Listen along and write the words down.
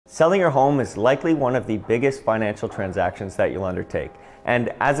Selling your home is likely one of the biggest financial transactions that you'll undertake.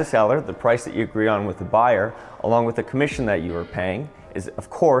 And as a seller, the price that you agree on with the buyer, along with the commission that you are paying, is of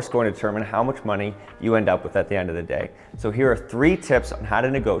course going to determine how much money you end up with at the end of the day. So here are 3 tips on how to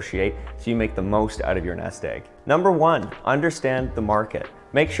negotiate so you make the most out of your nest egg. Number 1, understand the market.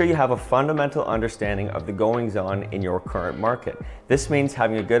 Make sure you have a fundamental understanding of the goings on in your current market. This means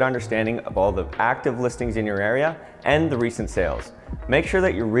having a good understanding of all the active listings in your area and the recent sales. Make sure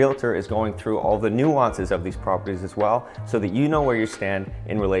that your realtor is going through all the nuances of these properties as well, so that you know where you stand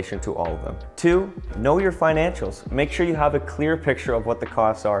in relation to all of them. 2, know your financials. Make sure you have a clear picture of what the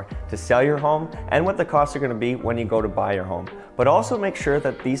costs are to sell your home and what the costs are going to be when you go to buy your home. But also make sure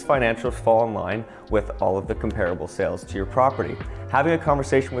that these financials fall in line with all of the comparable sales to your property. Having a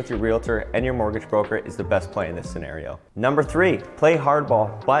conversation with your realtor and your mortgage broker is the best play in this scenario. Number 3, play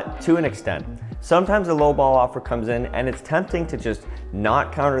hardball, but to an extent. Sometimes a lowball offer comes in and it's tempting to just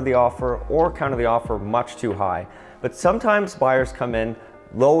not counter the offer or counter the offer much too high. But sometimes buyers come in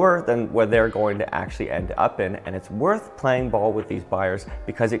lower than where they're going to actually end up in, and it's worth playing ball with these buyers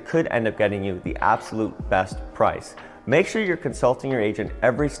because it could end up getting you the absolute best price. Make sure you're consulting your agent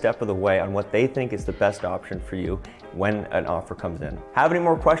every step of the way on what they think is the best option for you when an offer comes in. Have any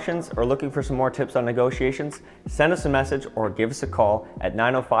more questions or looking for some more tips on negotiations? Send us a message or give us a call at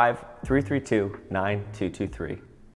 905-332-9223.